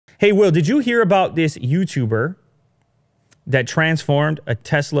Hey, Will, did you hear about this YouTuber that transformed a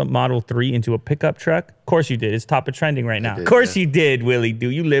Tesla Model 3 into a pickup truck? Of course you did. It's top of trending right now. Of course you did, Willie.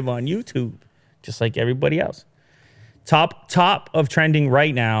 Do you live on YouTube just like everybody else? Top of trending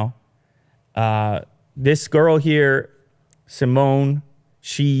right now. This girl here, Simone,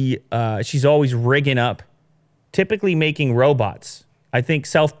 she's always rigging up, typically making robots. I think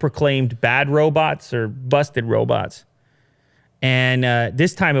self-proclaimed bad robots or busted robots. And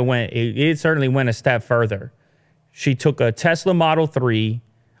this time it certainly went a step further. She took a Tesla Model 3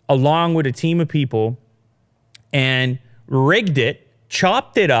 along with a team of people and rigged it,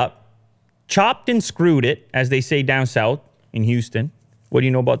 chopped it up, chopped and screwed it, as they say down south in Houston. What do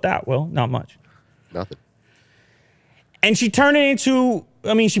you know about that? Well, not much. Nothing. And she turned it into,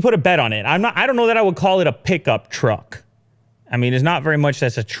 I mean, she put a bet on it. I don't know that I would call it a pickup truck. I mean, there's not very much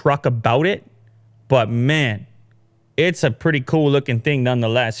that's a truck about it, but man, it's a pretty cool looking thing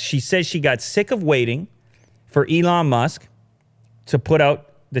nonetheless. She says she got sick of waiting for Elon Musk to put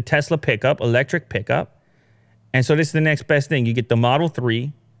out the Tesla pickup, electric pickup. And so this is the next best thing. You get the Model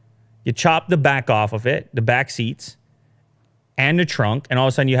 3, you chop the back off of it, the back seats, and the trunk, and all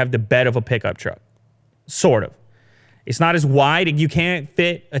of a sudden you have the bed of a pickup truck. Sort of. It's not as wide. You can't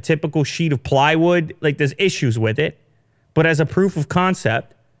fit a typical sheet of plywood. Like, there's issues with it. But as a proof of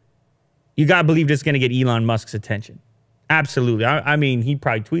concept, you got to believe this is going to get Elon Musk's attention. Absolutely. I mean, he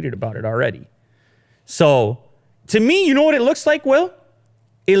probably tweeted about it already. So, to me, you know what it looks like, Will?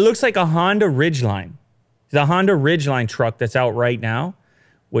 It looks like a Honda Ridgeline. The Honda Ridgeline truck that's out right now,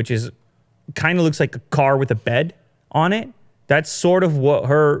 which is kind of looks like a car with a bed on it. That's sort of what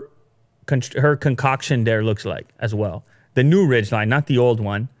her concoction there looks like as well. The new Ridgeline, not the old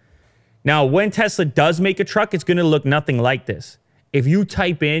one. Now, when Tesla does make a truck, it's going to look nothing like this. If you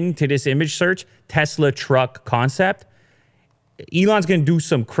type into this image search, Tesla truck concept, Elon's going to do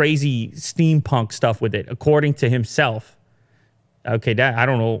some crazy steampunk stuff with it, according to himself. Okay, that I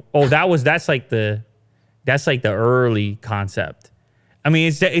don't know. Oh, that's like the early concept. I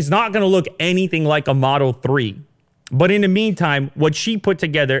mean, it's not going to look anything like a Model 3. But in the meantime, what she put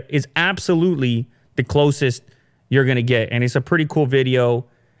together is absolutely the closest you're going to get. And it's a pretty cool video.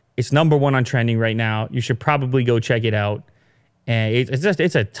 It's #1 on trending right now. You should probably go check it out. And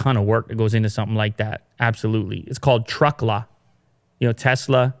it's a ton of work that goes into something like that. Absolutely. It's called Truckla. You know,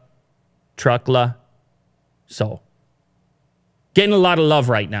 Tesla, Truckla. So, getting a lot of love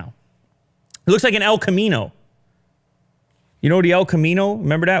right now. It looks like an El Camino. You know the El Camino?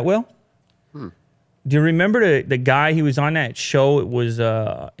 Remember that, Will? Do you remember the guy who was on that show? It was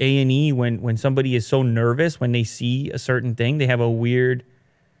A&E when somebody is so nervous when they see a certain thing. They have a weird,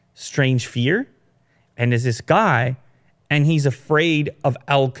 strange fear. And there's this guy, and he's afraid of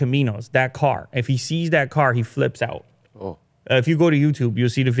El Caminos, that car. If he sees that car, he flips out. Oh. If you go to YouTube, you'll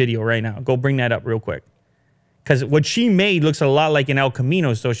see the video right now. Go bring that up real quick. Because what she made looks a lot like an El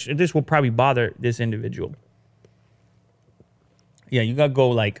Camino, so this will probably bother this individual. Yeah, you got to go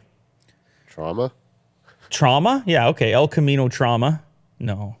like... Trauma? Trauma? Yeah, okay. El Camino trauma.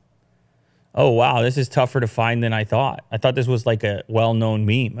 No. Oh, wow. This is tougher to find than I thought. I thought this was like a well-known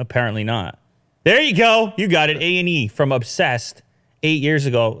meme. Apparently not. There you go. You got it. A&E from Obsessed 8 years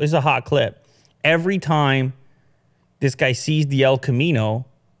ago. This is a hot clip. Every time this guy sees the El Camino,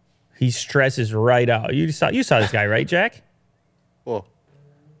 he stresses right out. You saw this guy, right, Jack? Well.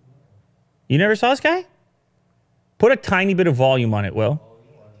 You never saw this guy? Put a tiny bit of volume on it, Will.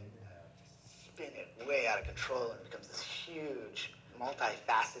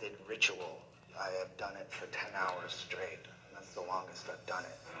 Multifaceted ritual. I have done it for 10 hours straight. And that's the longest I've done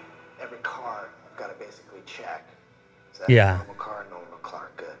it. Every car I've got to basically check. Is that a normal car? Normal car,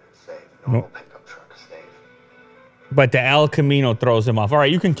 good, safe. Normal pickup truck, safe. But the El Camino throws him off. All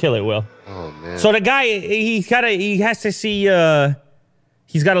right, you can kill it, Will. Oh man. So the guy, he has to see.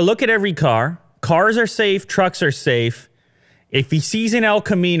 He's got to look at every car. Cars are safe. Trucks are safe. If he sees an El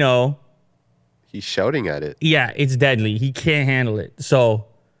Camino. He's shouting at it. Yeah, it's deadly. He can't handle it. So,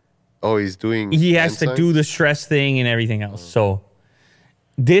 oh, he's doing. He has to do the stress thing and everything else. So,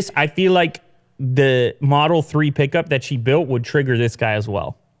 this, I feel like the Model 3 pickup that she built would trigger this guy as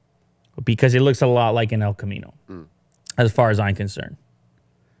well, because it looks a lot like an El Camino, as far as I'm concerned.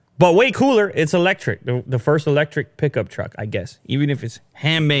 But way cooler, it's electric. The first electric pickup truck, I guess, even if it's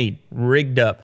handmade, rigged up.